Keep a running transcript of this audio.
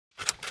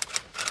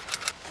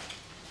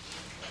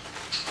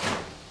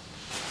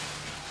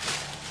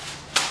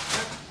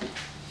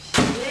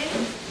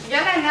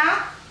Lana?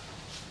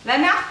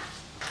 Lana?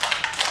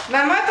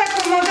 Maman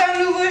t'a commandé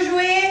un nouveau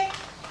jouet.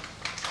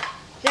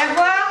 Viens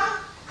voir.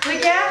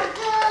 Regarde.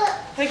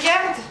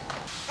 Regarde.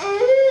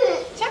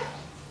 Tiens.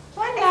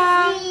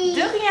 Voilà.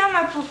 De rien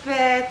ma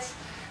poupette.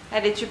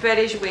 Allez, tu peux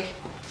aller jouer.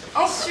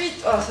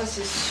 Ensuite, oh ça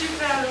c'est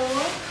super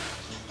lourd.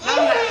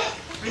 Là,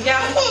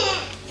 regarde.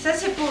 Ça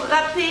c'est pour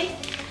râper.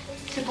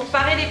 C'est pour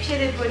parer les pieds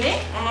des poneys.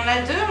 On en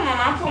a deux. On en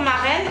a un pour ma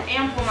reine et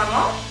un pour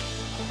maman.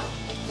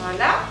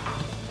 Voilà.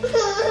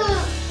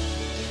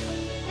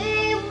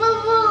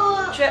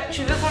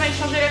 Tu veux qu'on aille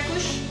changer la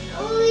couche?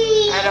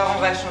 Oui. Alors on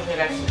va changer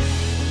la couche.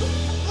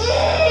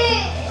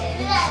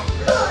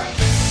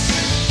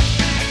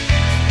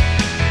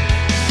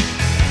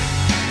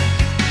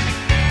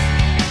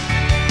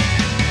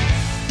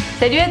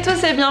 Salut à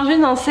tous et bienvenue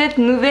dans cette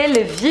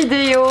nouvelle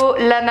vidéo.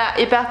 Lana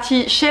est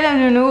partie chez la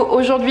nounou.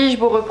 Aujourd'hui je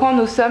vous reprends,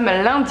 nous sommes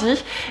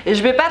lundi et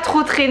je vais pas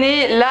trop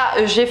traîner. Là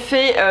j'ai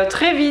fait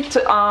très vite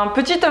un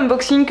petit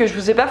unboxing que je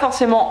vous ai pas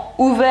forcément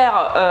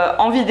ouvert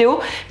en vidéo,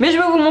 mais je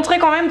vais vous montrer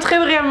quand même très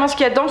brièvement ce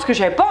qu'il y a dedans parce que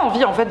j'avais pas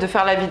envie en fait de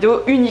faire la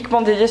vidéo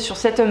uniquement dédiée sur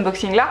cet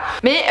unboxing là.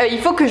 Mais il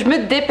faut que je me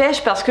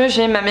dépêche parce que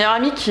j'ai ma meilleure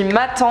amie qui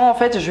m'attend. En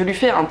fait je lui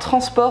fais un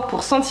transport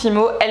pour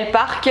Santimo. Elle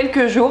part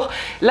quelques jours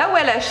là où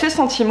elle a acheté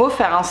Santimo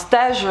faire un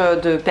stage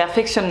de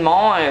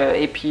perfectionnement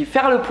et puis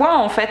faire le point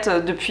en fait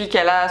depuis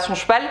qu'elle a son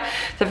cheval.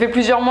 Ça fait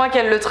plusieurs mois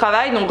qu'elle le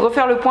travaille, donc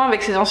refaire le point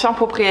avec ses anciens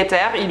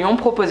propriétaires. Ils lui ont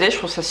proposé, je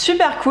trouve ça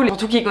super cool,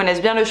 surtout qu'ils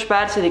connaissent bien le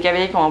cheval, c'est des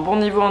cavaliers qui ont un bon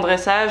niveau en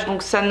dressage,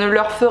 donc ça ne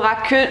leur fera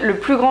que le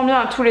plus grand bien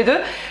à tous les deux.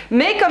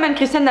 Mais comme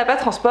Anne-Christine n'a pas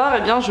de transport,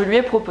 et bien je lui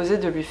ai proposé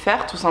de lui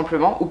faire tout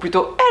simplement, ou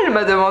plutôt elle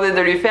m'a demandé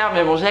de lui faire,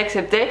 mais bon j'ai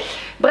accepté.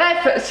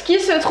 Bref, ce qui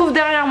se trouve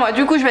derrière moi,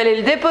 du coup je vais aller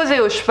le déposer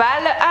au cheval.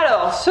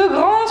 Alors ce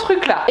grand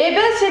truc là, et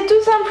ben c'est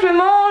tout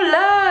simplement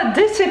la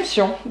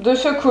déception de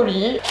ce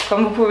colis.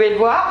 Comme vous pouvez le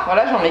voir,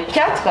 voilà j'en ai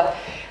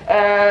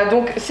 4.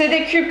 Donc c'est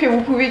des cubes que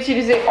vous pouvez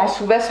utiliser en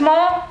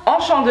sous-bassement, en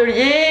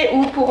chandelier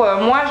ou pour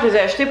moi je les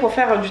ai achetés pour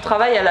faire du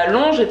travail à la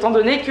longe étant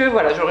donné que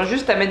voilà j'aurais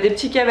juste à mettre des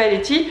petits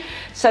cavaletti.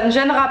 Ça ne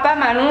gênera pas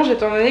ma longe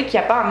étant donné qu'il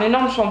n'y a pas un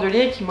énorme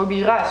chandelier qui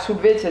m'obligera à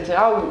soulever etc.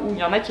 Ou il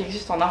y en a qui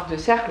existent en arc de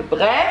cercle,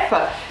 bref.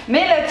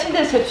 Mais la petite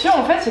déception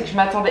en fait c'est que je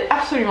m'attendais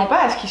absolument pas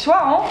à ce qu'il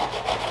soit en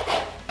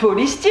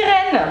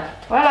polystyrène.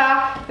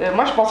 Voilà,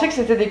 moi je pensais que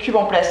c'était des cubes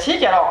en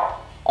plastique. Alors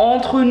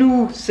entre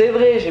nous c'est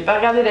vrai, j'ai pas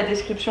regardé la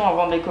description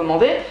avant de les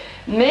commander,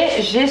 mais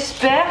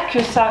j'espère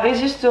que ça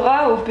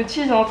résistera aux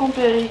petites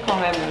intempéries quand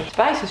même. C'est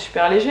pareil, c'est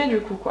super léger du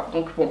coup quoi,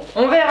 donc bon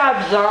on verra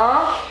bien.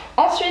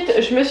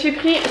 Ensuite je me suis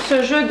pris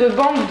ce jeu de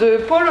bande de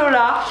polo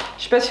là,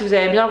 je sais pas si vous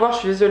allez bien voir, je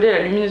suis désolée la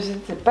luminosité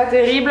c'est pas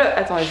terrible.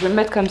 Attendez je vais me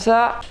mettre comme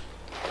ça.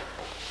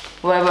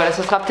 Ouais voilà,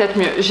 ça sera peut-être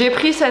mieux. J'ai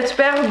pris cette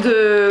paire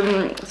de...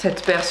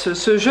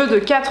 ce jeu de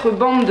 4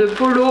 bandes de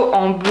polo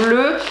en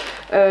bleu,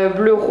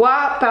 bleu roi,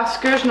 parce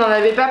que je n'en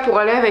avais pas pour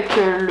aller avec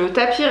le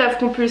tapis rêve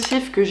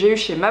compulsif que j'ai eu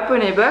chez ma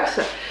Poney Box.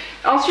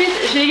 Ensuite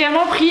j'ai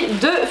également pris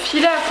 2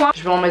 filets à foin.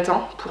 Je vais en mettre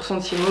un pour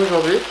Santimo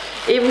aujourd'hui.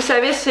 Et vous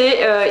savez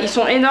ils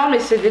sont énormes et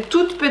c'est des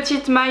toutes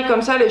petites mailles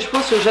comme ça, les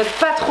chevaux se jettent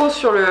pas trop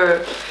sur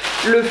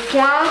le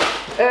foin.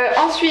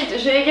 Ensuite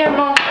j'ai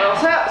également, alors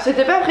ça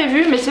c'était pas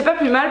prévu mais c'est pas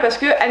plus mal parce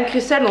que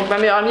Anne-Christelle, donc ma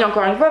meilleure amie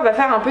encore une fois, va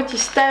faire un petit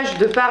stage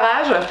de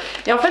parage.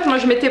 Et en fait moi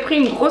je m'étais pris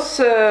une grosse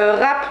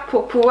râpe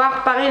pour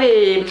pouvoir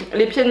parer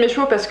les pieds de mes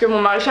chevaux parce que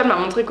mon maréchal m'a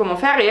montré comment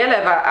faire et elle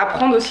va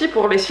apprendre aussi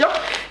pour les siens.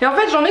 Et en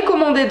fait j'en ai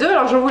commandé 2,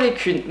 alors j'en voulais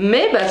qu'une.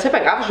 Mais bah, c'est pas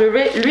grave, je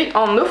vais lui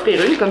en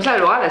offrir une, comme ça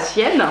elle aura la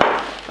sienne.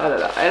 Oh là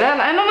là, elle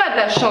en a de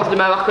la chance de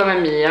m'avoir quand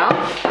même mis. Hein.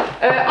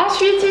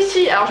 Ensuite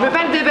ici, alors je vais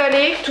pas le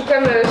déballer tout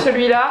comme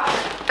celui-là.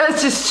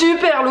 C'est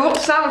super lourd,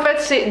 ça en fait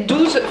c'est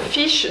 12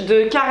 fiches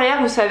de carrière,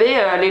 vous savez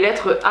les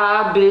lettres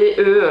A, B,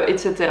 E,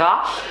 etc.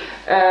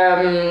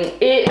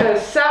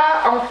 Ça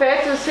en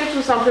fait c'est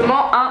tout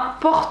simplement un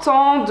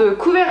portant de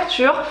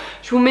couverture.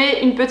 Je vous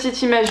mets une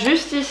petite image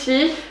juste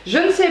ici. Je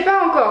ne sais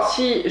pas encore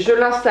si je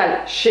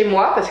l'installe chez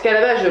moi parce qu'à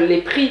la base je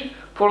l'ai pris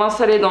pour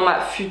l'installer dans ma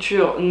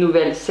future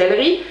nouvelle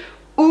sellerie,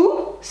 ou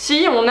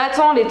si on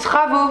attend les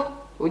travaux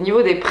au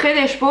niveau des prés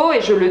des chevaux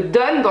et je le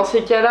donne dans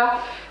ces cas-là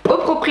au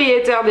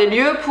propriétaire des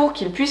lieux pour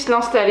qu'il puisse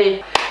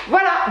l'installer.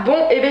 Voilà,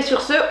 bon et bien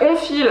sur ce on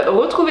file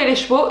retrouver les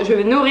chevaux. Je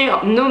vais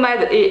nourrir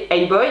Nomade et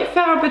Haribo,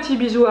 faire un petit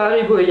bisou à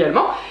Haribo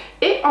également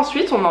et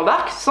ensuite on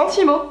embarque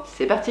Santimo.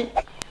 C'est parti.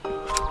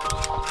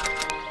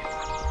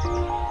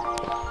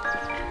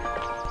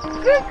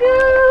 Coucou.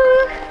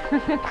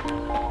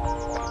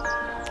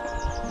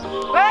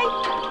 Ouais,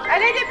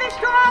 allez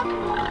dépêche-toi.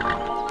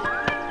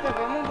 Ça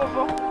va mon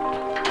bonbon.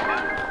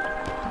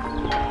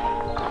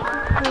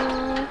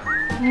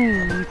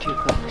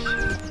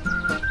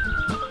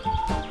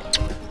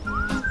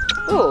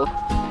 Oh,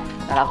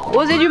 à la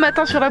rosée du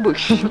matin sur la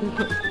bouche.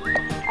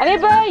 Allez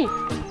boy.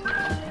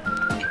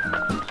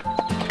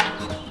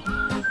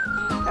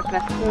 La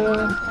place.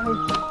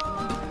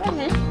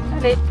 Vas-y,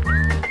 allez.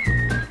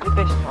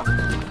 Dépêche-toi.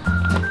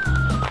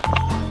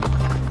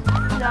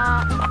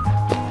 Tiens.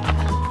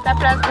 Ta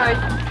place boy.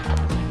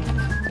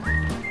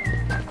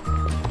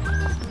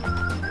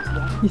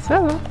 Il se va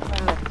hein.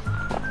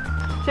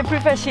 c'est plus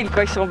facile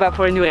quand ils sont bas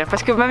pour les nourrir.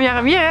 Parce que ma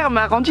mère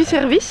m'a rendu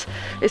service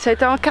et ça a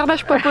été un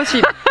carnage pas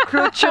possible.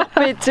 Clôture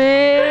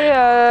pétée,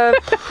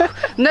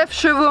 9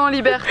 chevaux en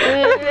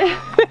liberté.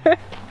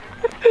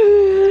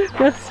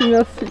 Merci,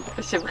 merci.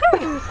 C'est vrai.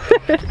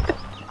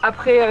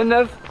 Après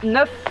 9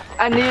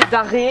 années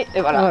d'arrêt,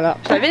 et voilà.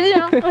 Je t'avais dit,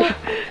 hein.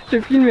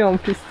 J'ai filmé en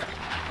plus.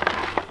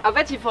 En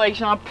fait, il faudrait que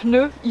j'ai un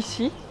pneu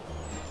ici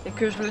et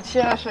que je le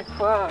tire à chaque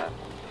fois.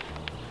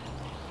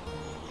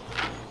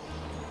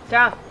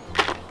 Tiens,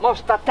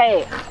 mange ta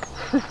terre.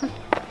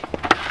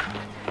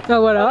 Ah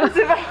voilà.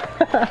 C'est vrai.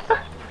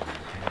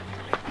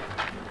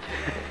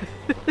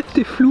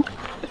 T'es flou.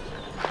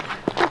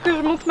 Faut que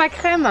je monte ma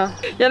crème.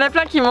 Il y en a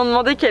plein qui m'ont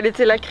demandé quelle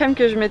était la crème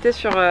que je mettais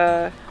sur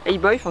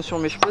Hey-Boy, enfin sur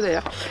mes cheveux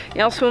d'ailleurs.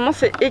 Et en ce moment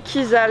c'est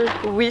Equisal.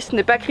 Oui, ce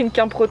n'est pas Cream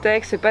Quin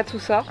Protect, c'est pas tout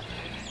ça.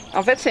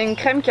 En fait c'est une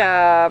crème qui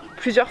a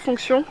plusieurs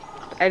fonctions.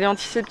 Elle est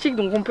antiseptique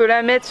donc on peut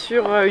la mettre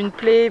sur une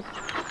plaie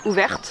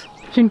ouverte.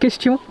 J'ai une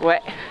question. Ouais.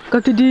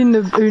 Quand tu dis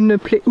une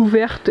plaie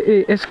ouverte,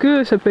 est-ce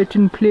que ça peut être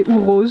une plaie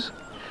ou rose?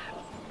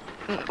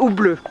 Ou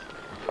bleue.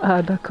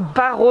 Ah d'accord.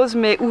 Pas rose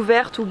mais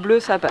ouverte ou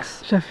bleue ça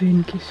passe. J'avais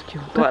une question.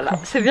 Voilà,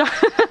 c'est bien.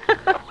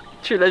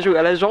 Tu la joues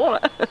à l'agent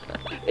là.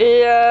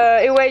 Et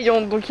ouais,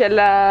 donc il y a de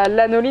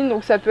l'anoline,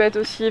 donc ça peut être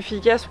aussi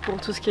efficace pour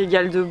tout ce qui est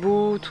gale de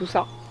boue, tout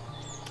ça.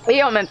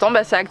 Et en même temps,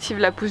 bah, ça active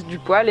la pousse du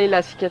poil et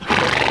la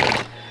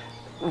cicatrisation.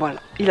 Voilà,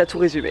 il a tout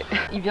résumé.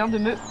 Il vient de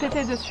me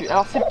péter dessus.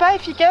 Alors c'est pas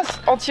efficace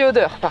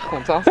anti-odeur par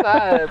contre, hein,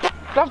 ça,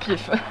 plein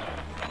pif.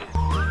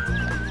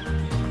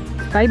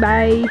 Bye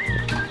bye.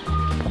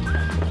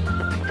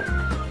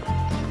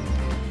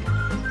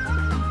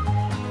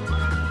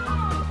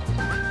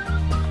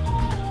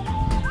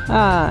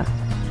 Ah.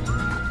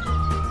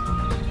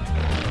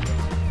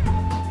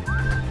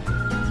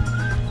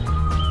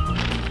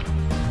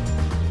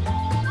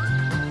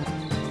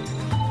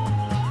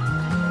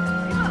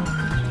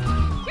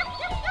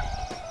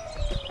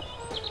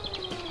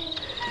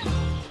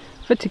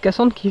 En fait, c'est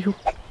Cassandre qui joue.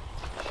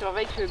 Je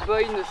surveille que le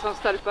boy ne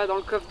s'installe pas dans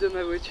le coffre de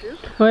ma voiture.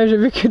 Ouais, j'ai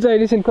vu que tu avais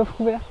laissé le coffre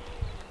ouvert.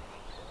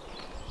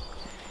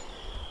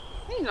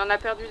 Il en a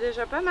perdu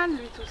déjà pas mal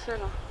lui tout seul.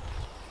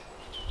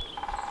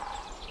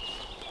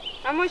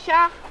 Ah mon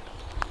chat.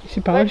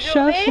 C'est pas un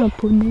chat, c'est un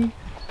poney.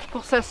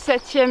 Pour sa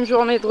 7e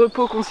journée de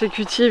repos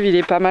consécutive, il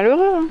est pas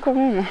malheureux hein, quand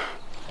même.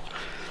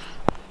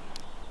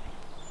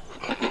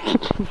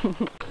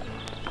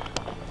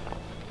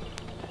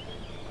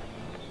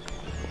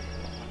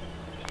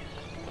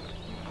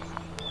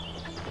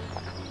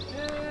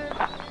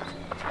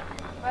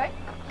 Ouais.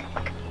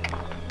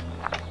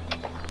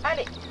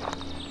 Allez.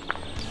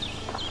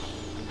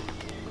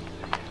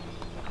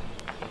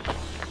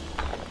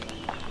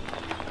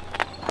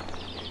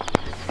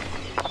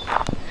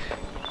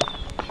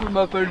 Je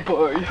m'appelle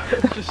Boy,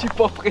 je suis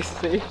pas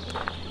pressée.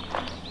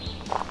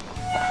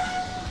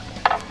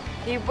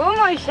 C'est beau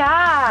mon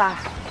chat.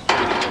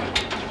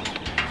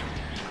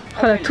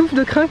 Ah, la touffe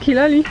de crin qu'il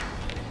a lui.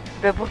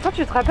 Bah pourtant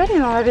tu te rappelles,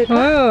 il n'en avait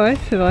pas. Ouais,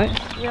 c'est vrai.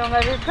 Il n'en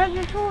avait pas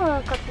du tout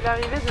quand il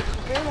arrivait de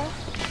souper là.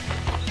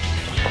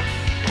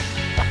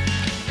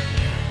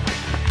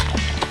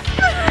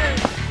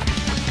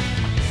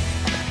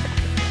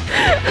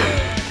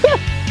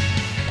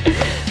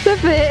 Ça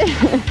fait.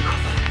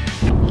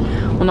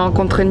 On a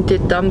rencontré une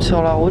tête d'âme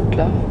sur la route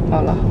là,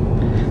 voilà.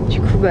 Du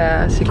coup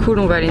bah c'est cool,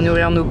 on va aller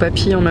nourrir nos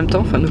papis en même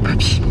temps, enfin nos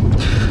papis.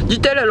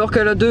 Dit-elle alors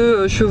qu'elle a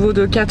 2 chevaux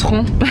de 4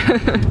 ans.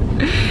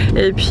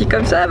 Et puis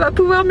comme ça elle va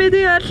pouvoir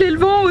m'aider à atteler le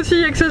vent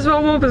aussi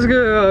accessoirement parce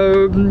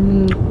que...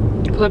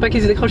 Faudrait pas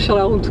qu'ils se décrochent sur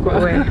la route quoi.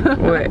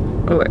 Ouais.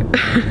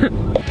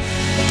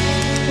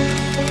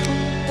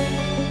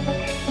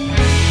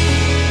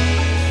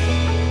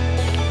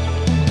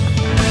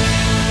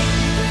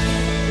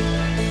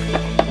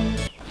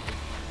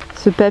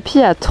 Ce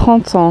papy a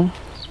 30 ans.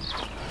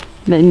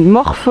 Il a une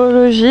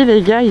morphologie,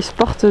 les gars, il se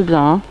porte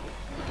bien.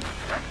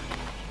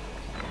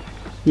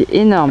 Il est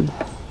énorme.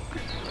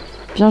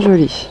 Bien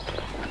joli.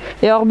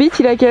 Et Orbite,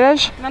 il a quel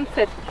âge?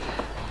 27.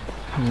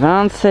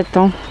 27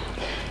 ans.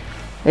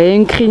 Et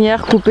une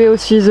crinière coupée au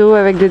ciseau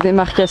avec des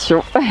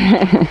démarcations.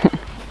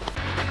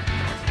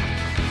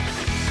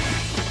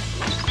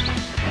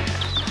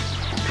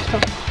 Putain,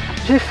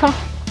 j'ai faim.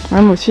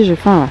 Ouais, moi aussi j'ai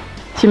faim là.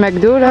 Petit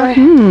McDo là. Ouais.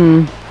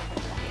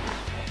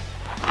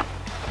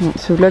 Non,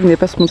 ce vlog n'est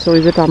pas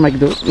sponsorisé par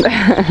McDo.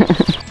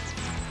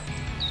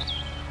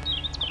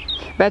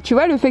 Bah tu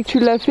vois, le fait que tu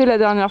l'as fait la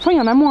dernière fois, il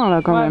y en a moins là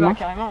quand même. Bah, hein.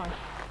 carrément,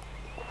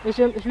 ouais. Et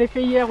je l'ai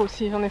fait hier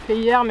aussi, j'en ai fait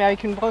hier mais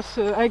avec une brosse,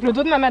 avec le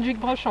dos de ma Magic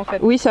Brush en fait.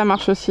 Oui, ça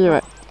marche aussi,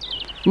 ouais.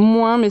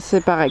 Moins, mais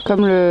c'est pareil,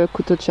 comme le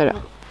couteau de chaleur.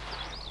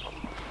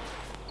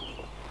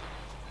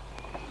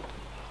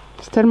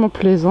 C'est tellement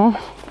plaisant.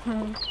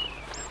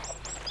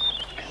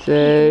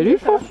 Salut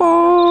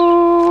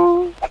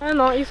Fanfan. Ah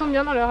non, ils sont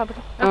bien dans leur abri.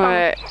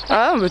 Ouais.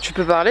 Ah bah tu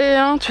peux parler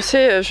hein, tu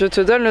sais, je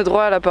te donne le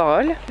droit à la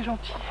parole. C'est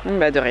gentil.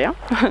 Bah de rien.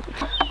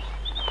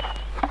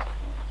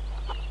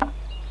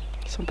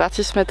 Ils sont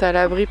partis se mettre à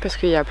l'abri parce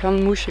qu'il y a plein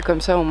de mouches et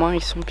comme ça au moins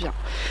ils sont bien.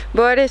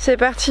 Bon allez c'est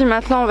parti,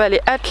 maintenant on va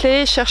aller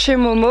atteler, chercher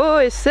Momo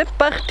et c'est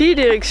parti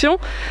direction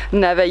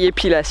Navaille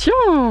épilation.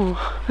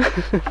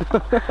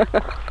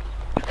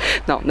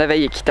 Non,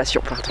 Navaille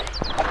équitation pardon.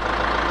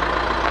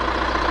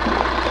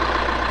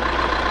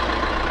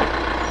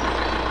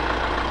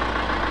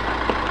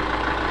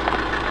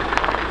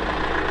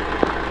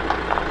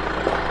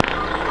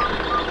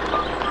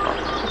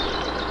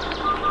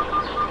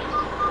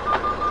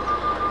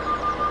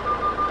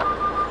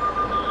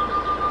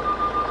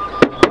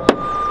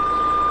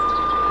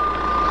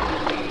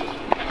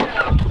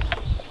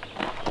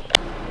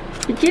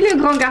 Qui est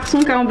le grand garçon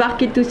qui a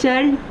embarqué tout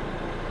seul?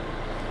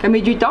 Qui a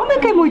mis du temps mais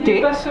qui a monté. Il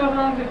est pas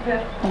serein, pépère.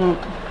 Bon,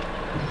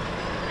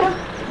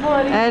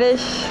 Allez,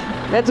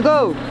 let's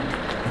go.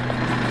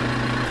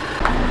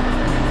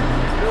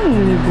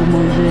 Vous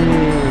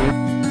mangez.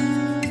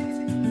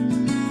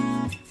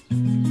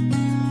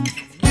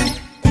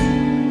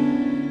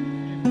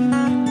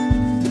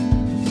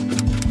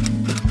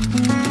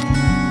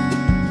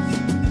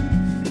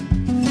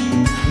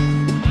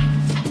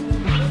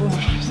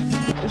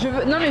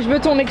 Non mais je veux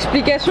ton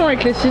explication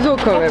avec les ciseaux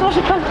quand même. Attends,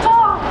 j'ai pas le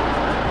temps.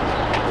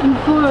 Il me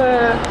faut...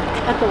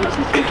 Attends,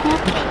 c'est ce qu'il faut.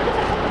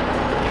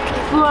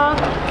 Il faut un...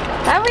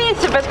 Ah oui,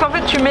 c'est parce qu'en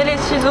fait tu mets les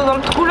ciseaux dans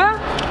le trou là.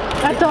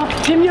 Attends,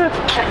 j'ai mieux.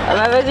 Ah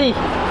bah vas-y.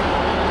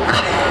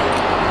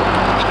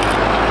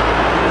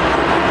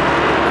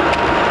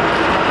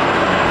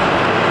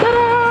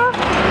 Tada.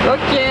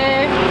 Ok.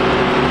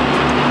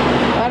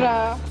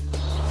 Voilà.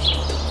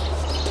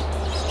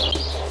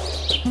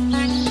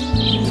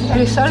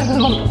 Elle est sale, je me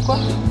demande pourquoi.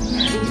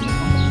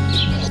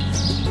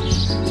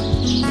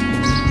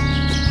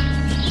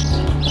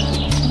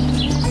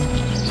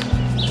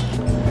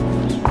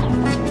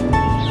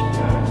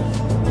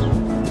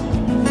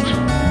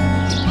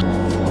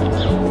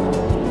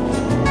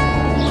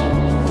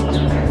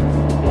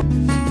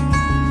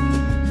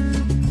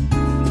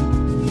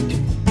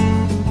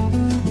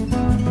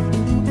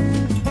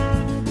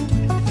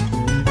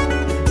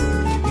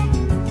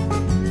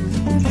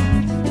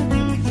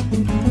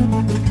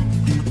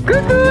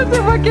 Coucou,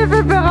 c'est moi qui ai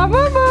fait peur à maman.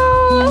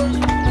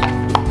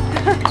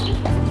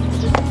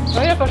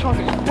 Non, il a pas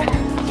changé.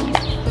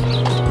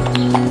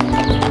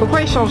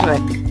 Pourquoi il changerait?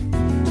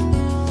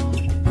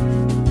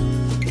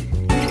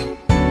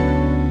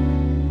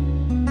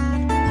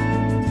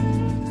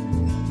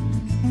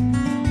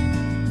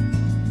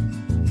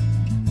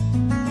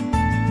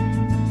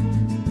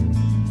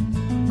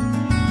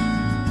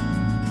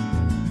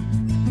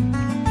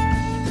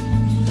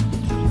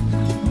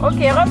 Ok,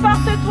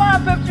 reporte-toi un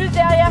peu plus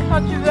derrière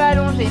quand tu veux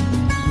allonger.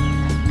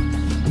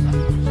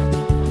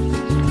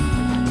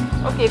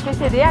 Ok, fais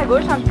céder à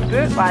gauche un petit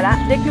peu, voilà.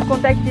 Dès que le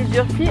contact est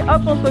durci,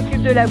 hop, on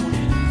s'occupe de la bouche.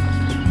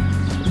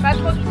 Pas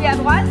trop de pli à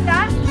droite,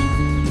 là.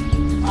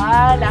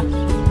 Voilà.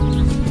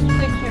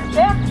 C'est que tu le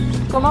faire.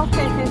 Commence tes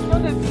sessions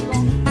depuis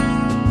quand?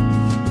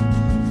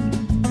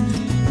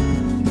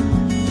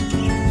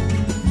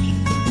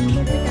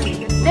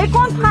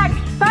 Décontracte,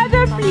 pas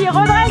de pli,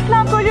 redresse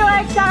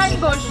l'involurex, arène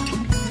gauche.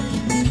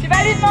 Tu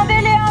vas lui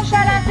demander les hanches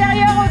à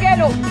l'intérieur au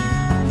galop.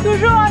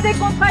 Toujours en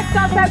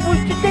décontractant ta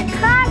bouche. Tu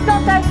t'écrases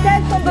dans ta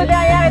selle, ton dos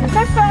derrière et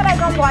très fort la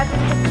jambe droite.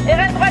 Et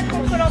reine droite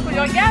contre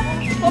l'encolure. Regarde,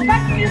 faut pas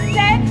que tu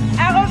cèdes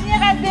à revenir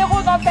à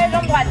zéro dans ta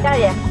jambe droite.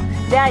 Derrière,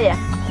 derrière.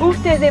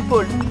 Ouvre tes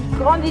épaules.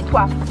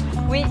 Grandis-toi.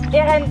 Oui,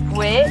 et reine,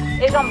 oui.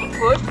 Et jambe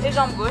gauche, et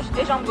jambe gauche,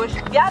 et jambe gauche.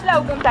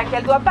 Garde-la au contact.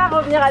 Elle doit pas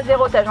revenir à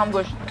zéro ta jambe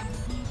gauche.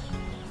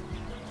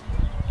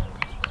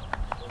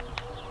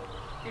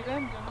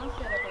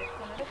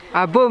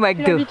 Ah beau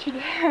McDo.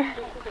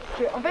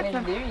 En fait, Mais je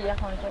l'ai eu hier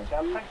quand j'étais.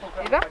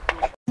 et là,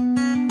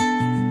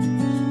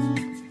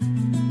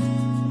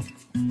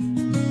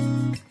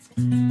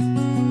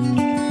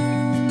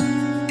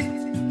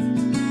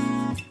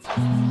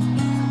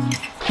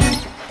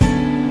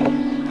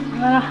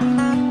 voilà.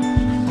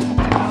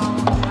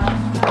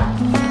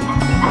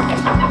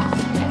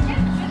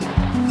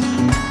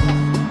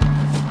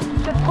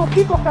 C'est trop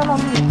pris pour faire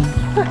l'ennui.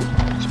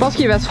 Je pense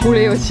qu'il va se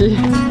rouler aussi.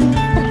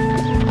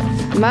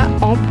 Ma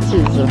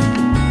hantise.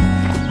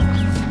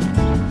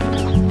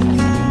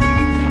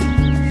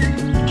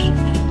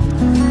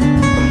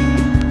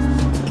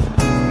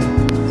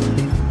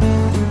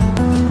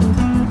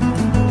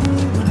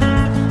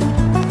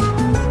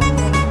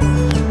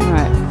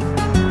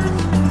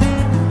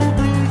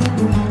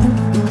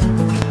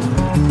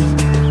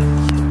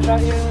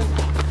 J'arrive,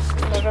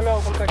 on n'a jamais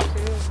recontacté.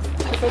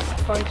 Je sais pas si,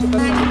 enfin, il se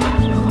passe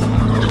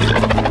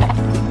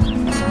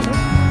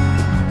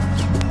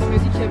on me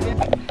dit qu'il y a bien.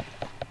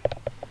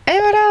 Et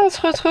voilà, on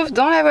se retrouve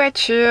dans la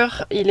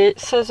voiture. Il est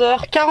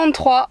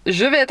 16h43.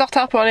 Je vais être en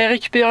retard pour aller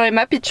récupérer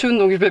ma pitchoun,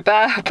 donc je vais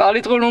pas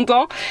parler trop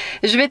longtemps.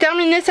 Je vais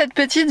terminer cette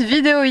petite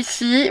vidéo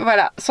ici.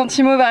 Voilà,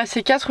 Santimo va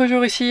rester 4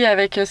 jours ici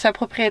avec sa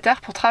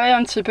propriétaire pour travailler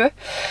un petit peu.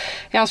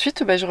 Et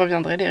ensuite, je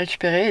reviendrai les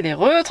récupérer et les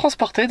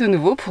retransporter de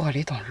nouveau pour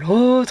aller dans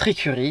l'autre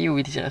écurie où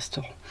ils y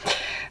resteront.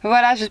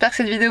 Voilà, j'espère que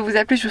cette vidéo vous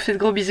a plu. Je vous fais de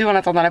gros bisous en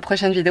attendant la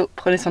prochaine vidéo.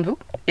 Prenez soin de vous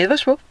et de vos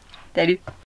chevaux. Salut!